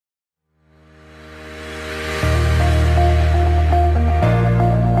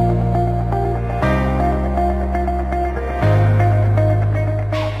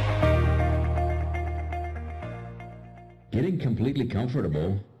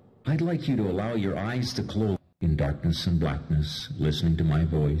comfortable, I'd like you to allow your eyes to close in darkness and blackness, listening to my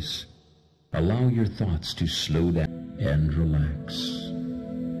voice. Allow your thoughts to slow down and relax.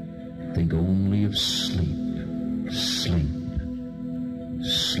 Think only of sleep, sleep,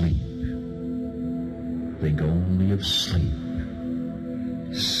 sleep. Think only of sleep,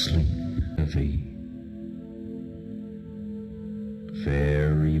 sleep. Heavy,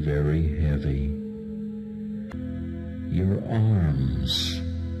 very, very heavy. Your arms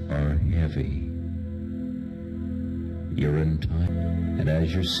are heavy. You're in time, and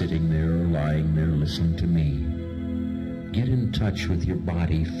as you're sitting there or lying there listening to me, get in touch with your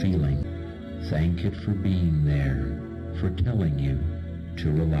body feeling. Thank it for being there, for telling you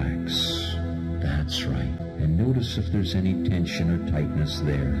to relax. That's right. And notice if there's any tension or tightness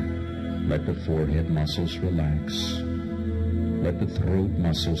there. Let the forehead muscles relax. Let the throat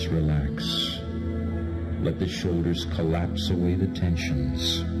muscles relax. Let the shoulders collapse away the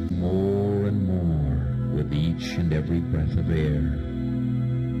tensions. More and more with each and every breath of air.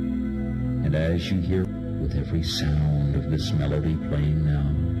 And as you hear with every sound of this melody playing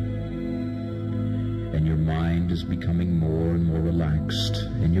now, and your mind is becoming more and more relaxed,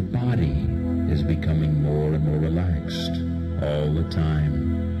 and your body is becoming more and more relaxed all the time.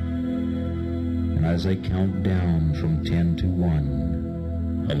 And as I count down from 10 to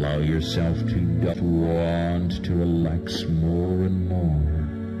 1, allow yourself to want to relax more and more.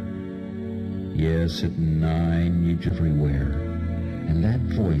 Yes, at 9, you're everywhere. And that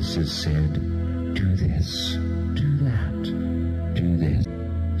voice has said, do this, do that, do this.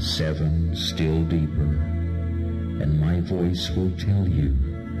 7, still deeper. And my voice will tell you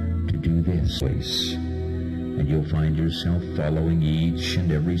to do this voice. And you'll find yourself following each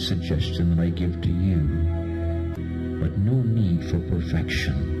and every suggestion that I give to you. But no need for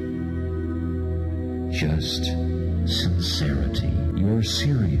perfection. Just sincerity. You're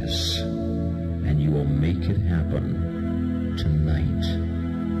serious, and you will make it happen tonight.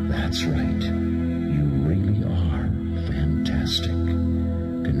 That's right. You really are fantastic.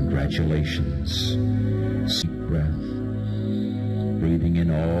 Congratulations. Deep breath. Breathing in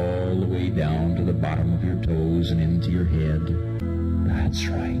all the way down to the bottom of your toes and into your head. That's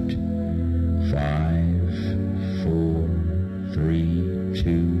right. 5, 4, 3,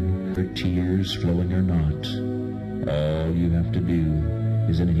 2. Your tears flowing or not. All you have to do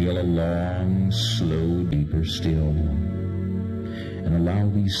is inhale a long, slow, deeper still. And allow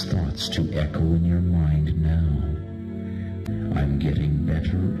these thoughts to echo in your mind now. I'm getting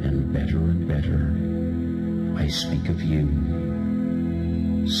better and better and better. I speak of you.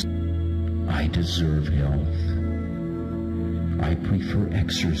 I deserve health. I prefer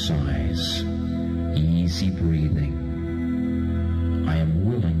exercise, easy breathing. I am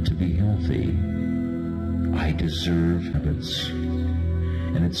willing to be healthy. I deserve habits.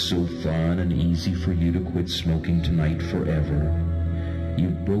 And it's so fun and easy for you to quit smoking tonight forever.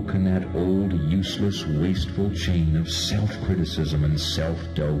 You've broken that old, useless, wasteful chain of self-criticism and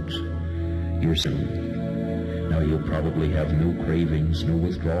self-doubt. You're now you'll probably have no cravings, no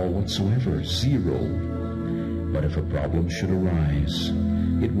withdrawal whatsoever, 0. But if a problem should arise,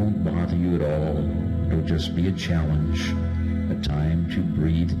 it won't bother you at all. It'll just be a challenge, a time to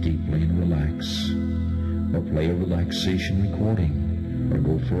breathe deeply and relax, or play a relaxation recording, or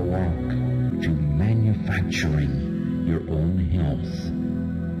go for a walk, to manufacturing your own health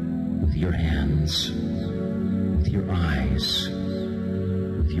with your hands, with your eyes,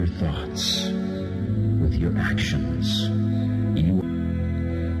 with your thoughts, with your actions.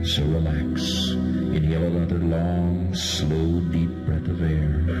 So relax. Inhale another long, slow, deep breath of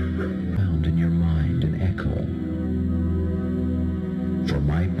air. Found in your mind an echo. For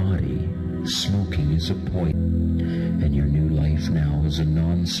my body, smoking is a poison, and your new life now as a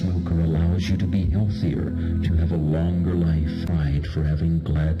non-smoker allows you to be healthier, to have a longer life. Pride for having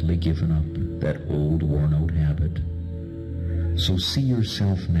gladly given up that old worn-out habit. So see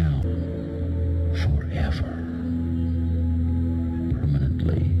yourself now, forever,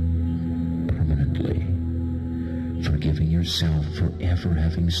 permanently, forgiving yourself for ever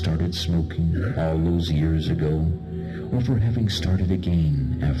having started smoking all those years ago, or for having started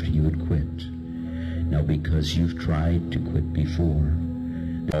again after you had quit. Now, because you've tried to quit before,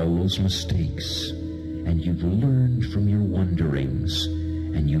 all those mistakes, and you've learned from your wanderings,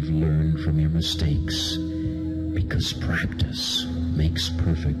 and you've learned from your mistakes, because practice makes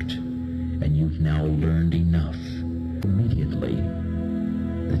perfect, and you've now learned enough immediately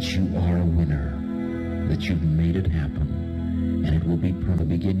that you are a winner, that you've made it happen, and it will be permanent.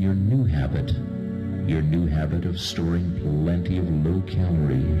 Begin your new habit of storing plenty of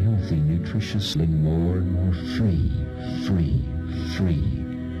low-calorie, healthy, nutritious, more and more free free.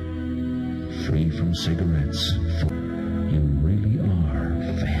 Free from cigarettes. You really are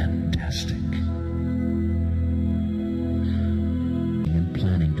fantastic. And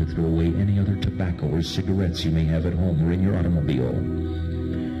planning to throw away any other tobacco or cigarettes you may have at home or in your automobile.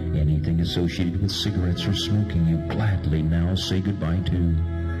 Anything associated with cigarettes or smoking you gladly now say goodbye to.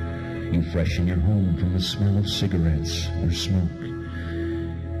 You freshen your home from the smell of cigarettes or smoke.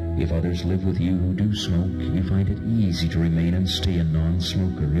 If others live with you who do smoke, you find it easy to remain and stay a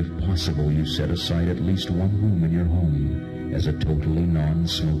non-smoker. If possible, you set aside at least one room in your home as a totally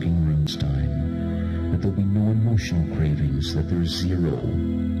non-smoking room time. That there'll be no emotional cravings, that there's zero.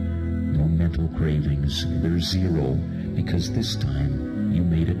 No mental cravings, there's zero, because this time you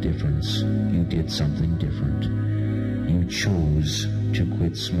made a difference. You did something different. You chose to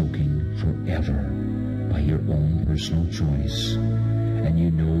quit smoking forever by your own personal choice. And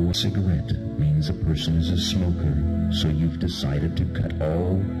you know a cigarette means a person is a smoker, so you've decided to cut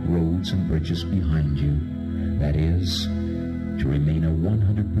all roads and bridges behind you. That is, to remain a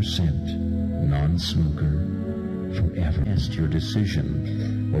 100% non-smoker forever. Test your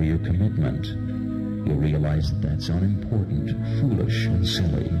decision or your commitment. You'll realize that that's unimportant, foolish, and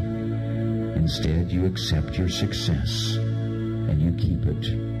silly. Instead, you accept your success, and you keep it.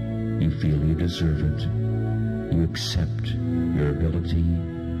 You feel you deserve it. You accept your ability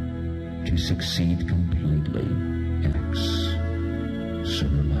to succeed completely. So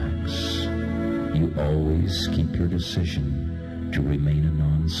relax. You always keep your decision to remain a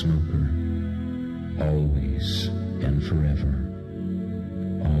non-smoker. Always and forever.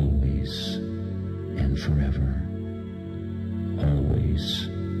 Always and forever. Always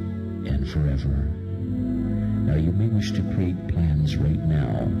and forever. Now you may wish to create plans right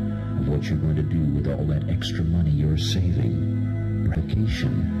now of what you're going to do with all that extra money you're saving. A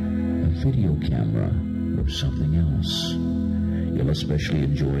vacation, a video camera, or something else. You'll especially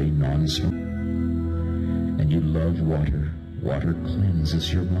enjoy non-smoking. And you love water. Water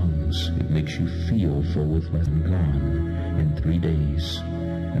cleanses your lungs. It makes you feel full with less than gone in 3 days,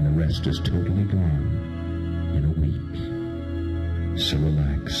 and the rest is totally gone in a week. So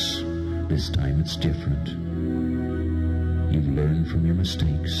relax. This time it's different. You've learned from your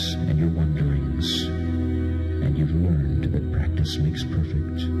mistakes and your wanderings, and you've learned that practice makes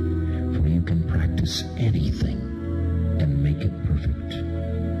perfect, for you can practice anything and make it perfect.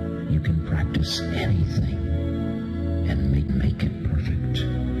 You can practice anything and make it perfect.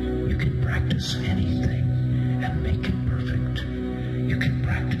 You can practice anything and make it perfect. You can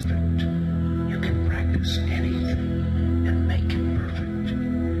practice it. You can practice anything and make it perfect.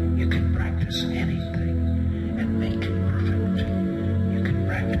 You can practice anything and make it perfect. You can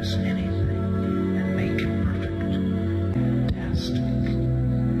practice anything and make it perfect. Fantastic.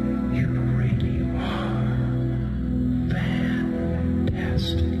 You really are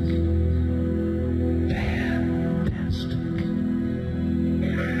fantastic. Fantastic.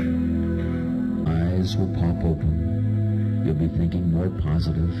 Eyes will pop open. You'll be thinking more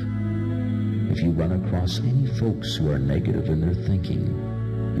positive. If you run across any folks who are negative in their thinking,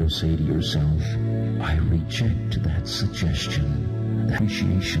 you'll say to yourself, I reject that suggestion, that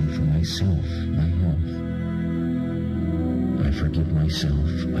appreciation for myself, my health. I forgive myself,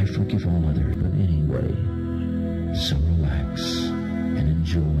 I forgive all others, but anyway, so relax and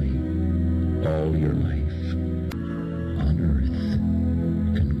enjoy all your life on earth.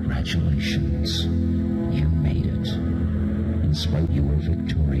 Congratulations, you made it. In spite you were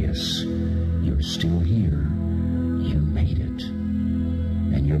victorious, you're still here, you made it.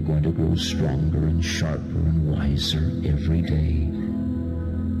 And you're going to grow stronger and sharper and wiser every day.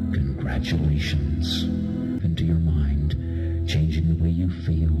 Congratulations. Into your mind, changing the way you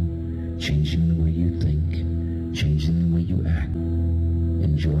feel, changing the way you think, changing the way you act.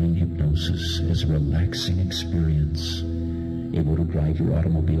 Enjoying hypnosis as a relaxing experience, able to drive your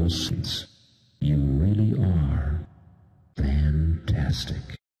automobile since you really are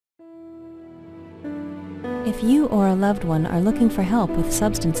fantastic. If you or a loved one are looking for help with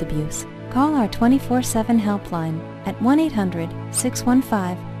substance abuse, call our 24/7 helpline at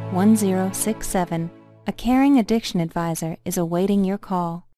 1-800-615-1067. A caring addiction advisor is awaiting your call.